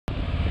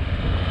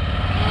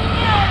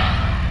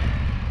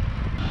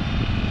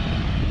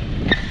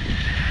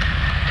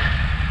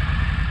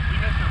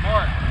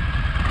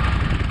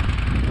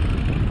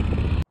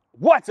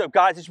What's up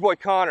guys, it's your boy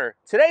Connor.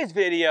 Today's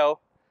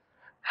video,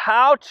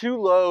 how to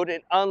load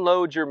and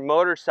unload your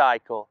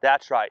motorcycle.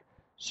 That's right.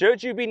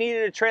 Should you be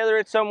needing to trailer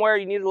it somewhere,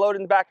 you need to load it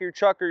in the back of your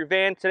truck or your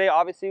van. Today,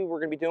 obviously, we're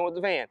gonna be doing it with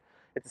the van.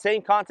 It's the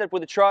same concept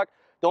with the truck.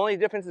 The only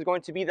difference is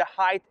going to be the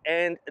height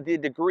and the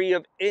degree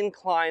of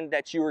incline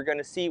that you are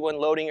gonna see when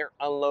loading or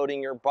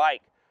unloading your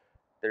bike.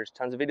 There's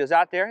tons of videos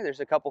out there.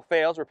 There's a couple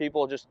fails where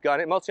people just gun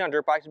it, mostly on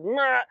dirt bikes.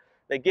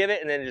 They give it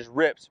and then it just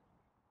rips.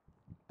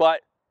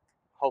 But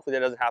hopefully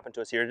that doesn't happen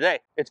to us here today.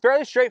 It's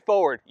fairly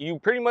straightforward. You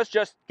pretty much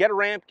just get a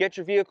ramp, get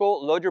your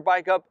vehicle, load your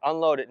bike up,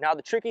 unload it. Now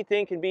the tricky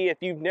thing can be if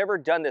you've never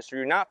done this or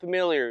you're not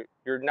familiar,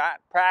 you're not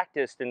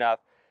practiced enough,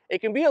 it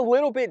can be a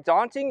little bit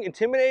daunting,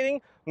 intimidating,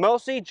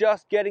 mostly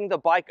just getting the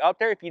bike up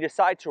there if you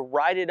decide to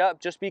ride it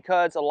up, just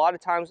because a lot of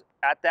times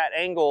at that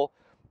angle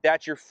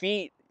that your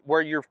feet,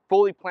 where you're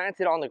fully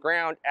planted on the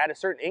ground at a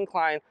certain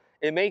incline,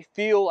 it may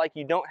feel like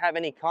you don't have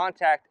any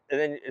contact and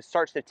then it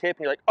starts to tip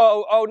and you're like,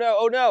 oh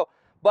no.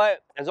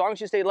 But as long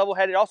as you stay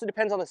level-headed, it also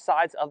depends on the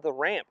size of the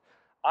ramp.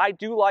 I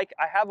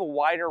have a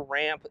wider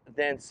ramp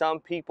than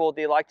some people.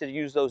 They like to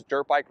use those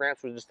dirt bike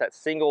ramps with just that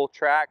single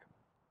track,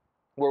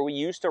 where we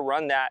used to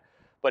run that,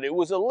 but it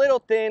was a little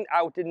thin.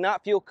 I did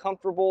not feel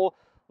comfortable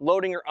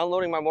loading or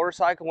unloading my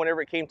motorcycle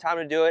whenever it came time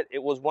to do it.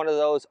 It was one of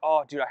those,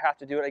 oh dude, I have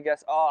to do it, I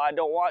guess. Oh, I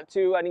don't want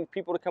to. I need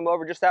people to come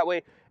over. Just that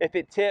way, if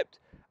it tipped,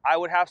 I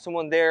would have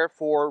someone there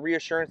for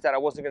reassurance that I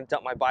wasn't gonna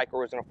dump my bike or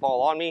it was gonna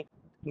fall on me.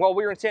 While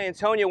we were in San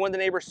Antonio, one of the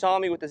neighbors saw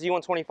me with the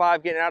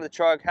Z125 getting out of the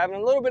truck, having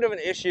a little bit of an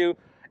issue,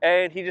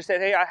 and he just said,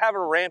 hey, I have a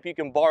ramp you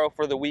can borrow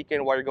for the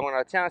weekend while you're going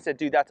out of town. I said,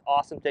 dude, that's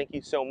awesome, thank you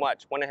so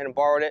much. Went ahead and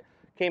borrowed it,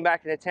 came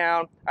back into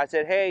town. I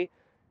said, hey,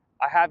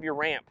 I have your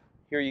ramp,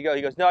 here you go.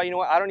 He goes, no, you know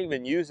what, I don't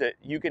even use it,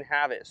 you can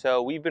have it.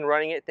 So we've been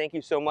running it, thank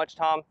you so much,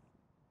 Tom.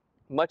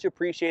 Much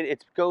appreciated.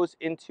 It goes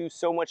into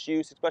so much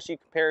use, especially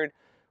paired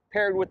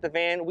with the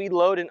van. We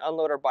load and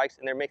unload our bikes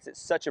and there makes it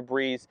such a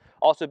breeze.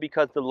 Also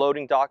because the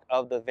loading dock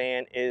of the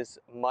van is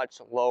much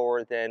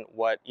lower than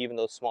what even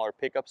those smaller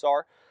pickups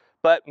are.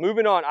 But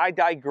moving on, I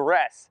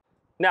digress.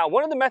 Now,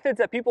 one of the methods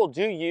that people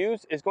do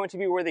use is going to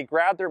be where they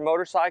grab their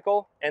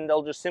motorcycle and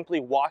they'll just simply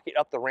walk it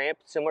up the ramp,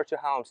 similar to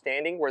how I'm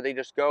standing, where they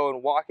just go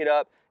and walk it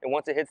up, and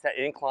once it hits that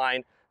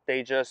incline,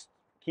 they just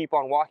keep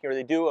on walking, or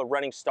they do a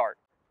running start.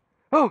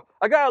 Oh,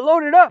 I gotta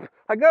load it up,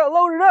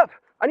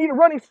 I need a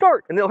running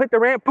start, and they'll hit the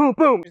ramp, boom,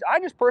 boom.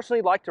 I just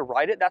personally like to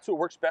ride it. That's what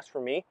works best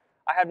for me.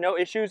 I have no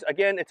issues.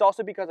 Again, it's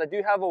also because I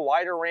do have a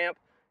wider ramp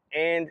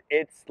and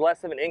it's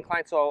less of an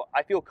incline, so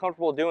I feel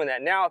comfortable doing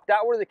that. Now, if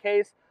that were the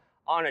case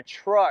on a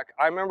truck,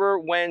 I remember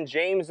when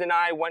James and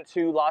I went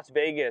to Las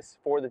Vegas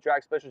for the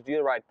Drag Specials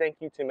dealer ride. Thank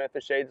you to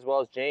Memphis Shades as well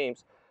as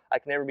James. I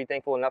can never be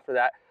thankful enough for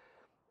that.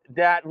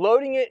 That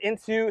loading it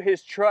into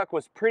his truck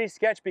was pretty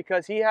sketch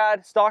because he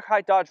had stock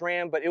height Dodge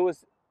Ram, but it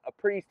was a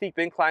pretty steep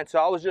incline, so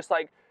I was just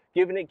like,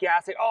 giving it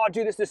gas, like, oh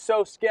dude, this is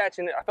so sketch,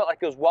 and I felt like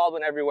it was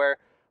wobbling everywhere.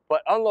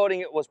 But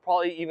unloading it was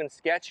probably even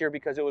sketchier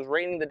because it was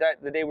raining the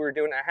day we were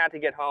doing it. I had to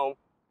get home.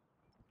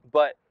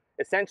 But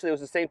essentially it was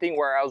the same thing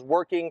where I was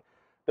working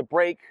the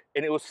brake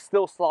and it was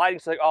still sliding.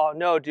 So like, oh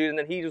no dude, and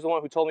then he was the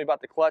one who told me about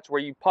the clutch, where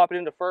you pop it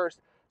into first,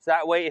 so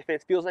that way if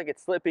it feels like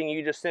it's slipping,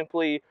 you just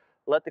simply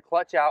let the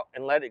clutch out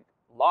and let it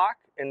lock,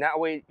 and that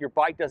way your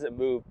bike doesn't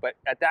move. But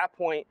at that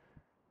point,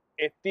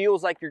 it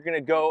feels like you're gonna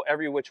go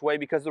every which way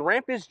because the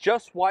ramp is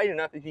just wide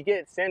enough, if you get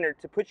it centered,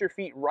 to put your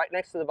feet right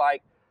next to the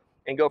bike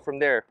and go from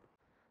there.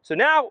 So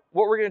now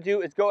what we're gonna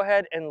do is go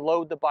ahead and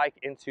load the bike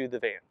into the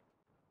van.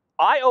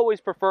 I always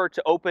prefer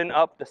to open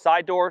up the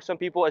side door. Some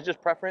people, it's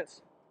just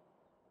preference.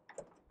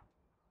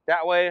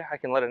 That way I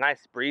can let a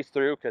nice breeze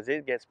through because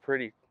it gets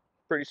pretty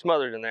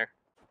smothered in there.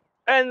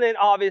 And then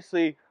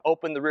obviously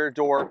open the rear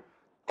door.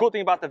 Cool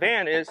thing about the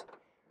van is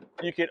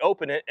you can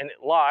open it and it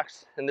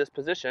locks in this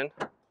position.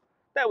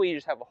 That way you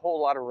just have a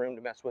whole lot of room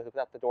to mess with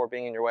without the door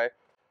being in your way.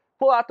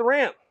 Pull out the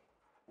ramp.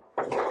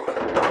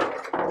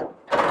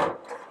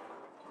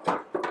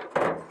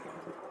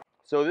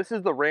 So this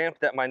is the ramp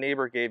that my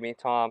neighbor gave me,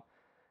 Tom.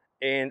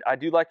 And I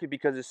do like it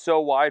because it's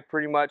so wide,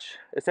 pretty much.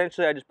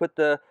 Essentially, I just put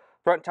the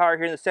front tire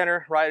here in the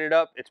center, ride it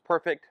up. It's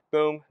perfect.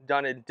 Boom,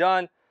 done and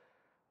done.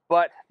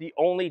 But the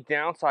only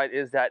downside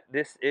is that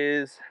this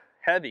is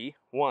heavy,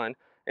 one.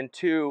 And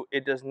two,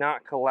 it does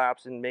not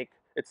collapse and make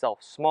itself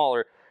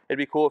smaller. It'd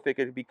be cool if it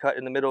could be cut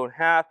in the middle in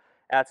half,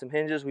 add some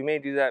hinges. We may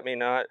do that, may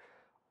not.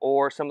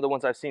 Or some of the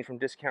ones I've seen from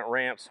discount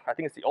ramps. I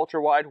think it's the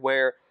ultra wide,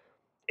 where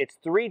it's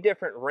 3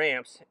 different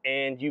ramps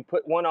and you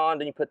put one on,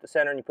 then you put the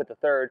center and you put the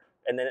third,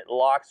 and then it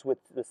locks with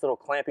this little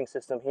clamping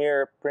system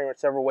here, pretty much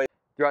several ways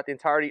throughout the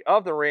entirety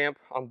of the ramp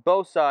on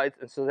both sides.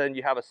 And so then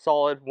you have a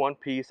solid one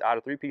piece out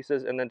of 3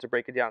 pieces, and then to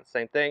break it down,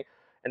 same thing.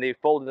 And they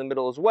fold in the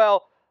middle as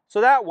well.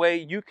 So that way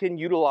you can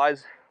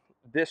utilize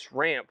this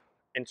ramp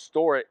and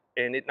store it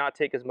and it not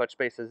take as much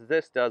space as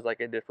this does, like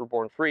it did for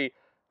Born Free,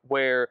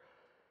 where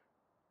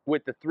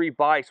with the 3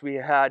 bikes we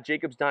had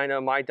Jacob's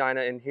Dyna, my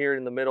Dyna, and here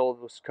in the middle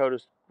was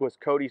Cody's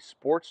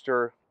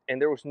Sportster,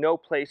 and there was no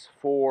place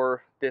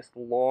for this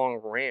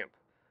long ramp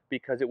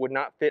because it would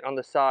not fit on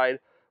the side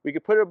We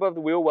could put it above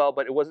the wheel well,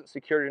 but it wasn't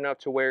secured enough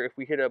to where if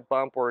we hit a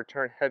bump or a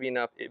turn heavy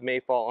enough, it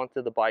may fall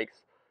onto the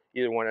bikes.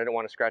 Either one, I didn't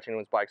want to scratch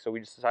anyone's bike, so we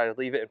just decided to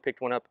leave it and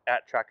picked one up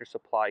at Tractor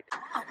Supply.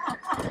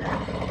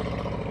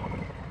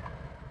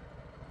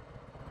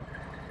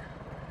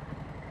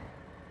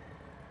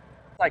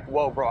 Like,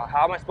 whoa, bro,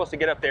 how am I supposed to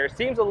get up there? It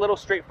seems a little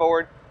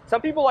straightforward. Some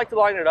people like to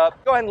line it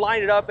up. Go ahead and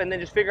line it up and then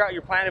just figure out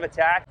your plan of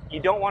attack. You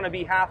don't want to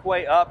be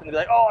halfway up and be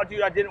like, oh,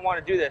 dude, I didn't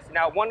want to do this.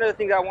 Now, one of the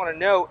things I want to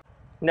note,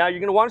 now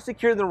you're going to want to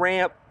secure the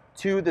ramp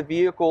to the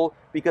vehicle,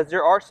 because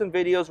there are some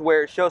videos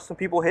where it shows some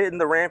people hitting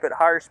the ramp at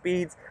higher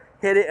speeds,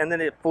 hit it, and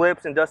then it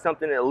flips and does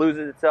something and it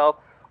loses itself.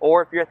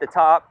 Or if you're at the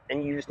top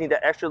and you just need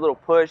that extra little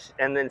push,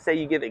 and then say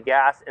you give it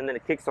gas and then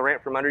it kicks the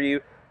ramp from under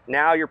you,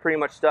 now you're pretty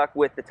much stuck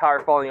with the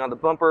tire falling on the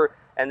bumper,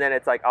 and then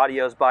it's like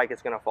adios bike,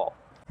 it's gonna fall.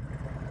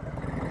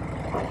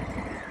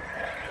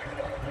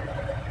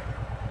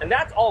 And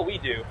that's all we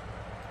do.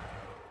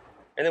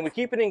 And then we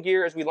keep it in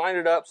gear as we line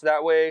it up, so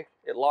that way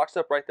it locks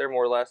up right there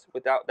more or less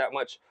without that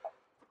much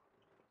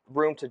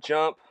room to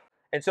jump.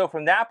 And so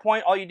from that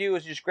point, all you do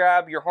is just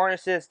grab your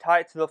harnesses, tie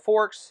it to the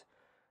forks,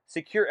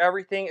 secure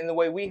everything. And the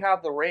way we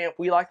have the ramp,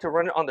 we like to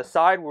run it on the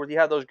side where you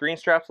have those green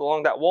straps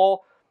along that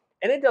wall,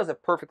 and it does a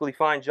perfectly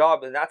fine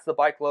job, and that's the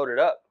bike loaded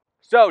up.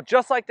 So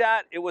just like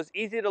that, it was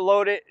easy to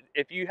load it.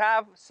 If you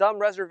have some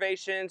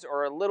reservations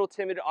or a little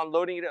timid on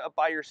loading it up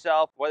by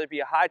yourself, whether it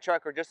be a high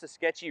truck or just a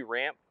sketchy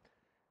ramp,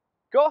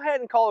 go ahead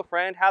and call a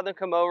friend, have them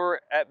come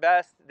over. At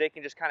best, they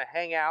can just kind of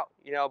hang out,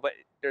 you know, but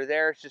they're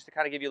there just to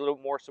kind of give you a little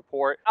more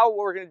support. Now what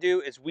we're gonna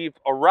do is we've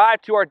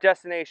arrived to our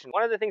destination.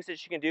 One of the things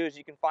that you can do is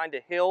you can find a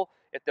hill,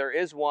 if there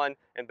is one,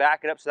 and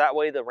back it up so that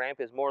way the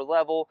ramp is more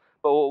level.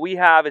 But what we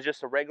have is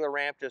just a regular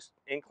ramp, just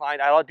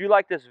inclined. I do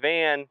like this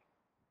van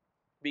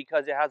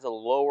because it has a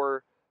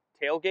lower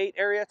tailgate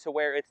area to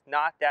where it's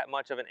not that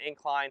much of an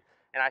incline,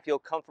 and I feel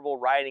comfortable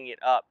riding it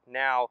up.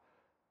 Now,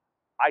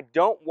 I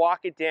don't walk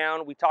it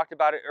down. We talked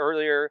about it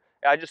earlier.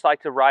 I just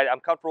like to ride it. I'm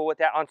comfortable with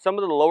that. On some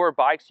of the lower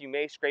bikes, you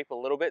may scrape a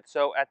little bit.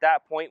 So at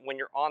that point, when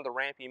you're on the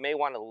ramp, you may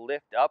want to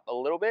lift up a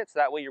little bit so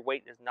that way your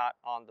weight is not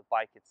on the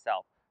bike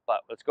itself. But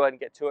let's go ahead and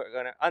get to it.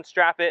 We're going to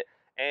unstrap it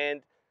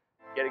and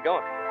get it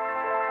going.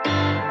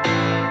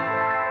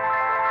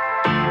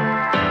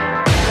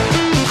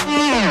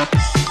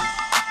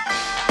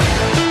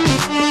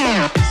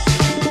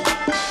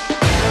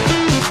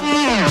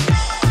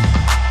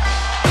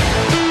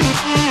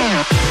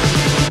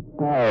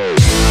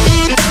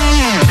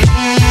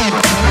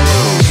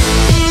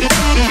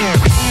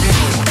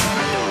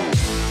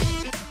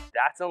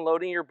 That's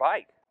unloading your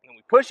bike. And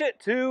we push it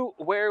to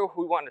where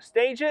we want to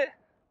stage it.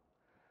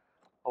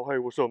 Oh, hey,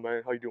 what's up,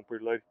 man? How you doing,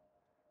 pretty lady?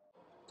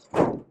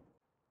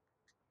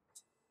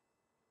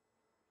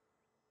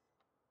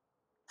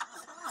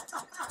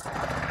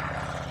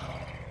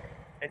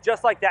 And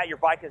just like that, your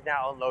bike is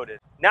now unloaded.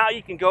 Now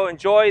you can go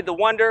enjoy the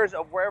wonders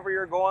of wherever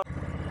you're going.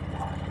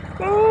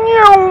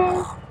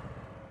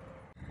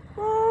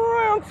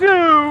 Round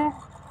two.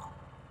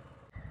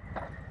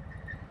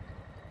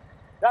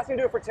 That's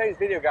gonna do it for today's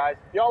video, guys.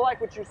 If y'all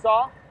like what you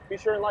saw, be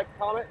sure and like,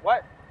 comment.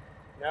 What?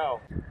 No.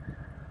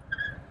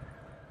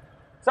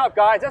 What's up,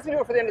 guys? That's gonna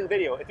do it for the end of the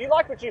video. If you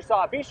like what you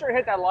saw, be sure to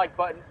hit that like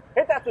button,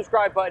 hit that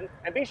subscribe button,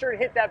 and be sure to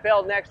hit that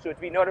bell next to it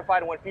to be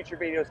notified when future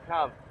videos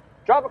come.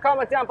 Drop a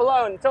comment down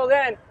below, and until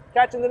then,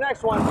 catch you in the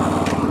next one.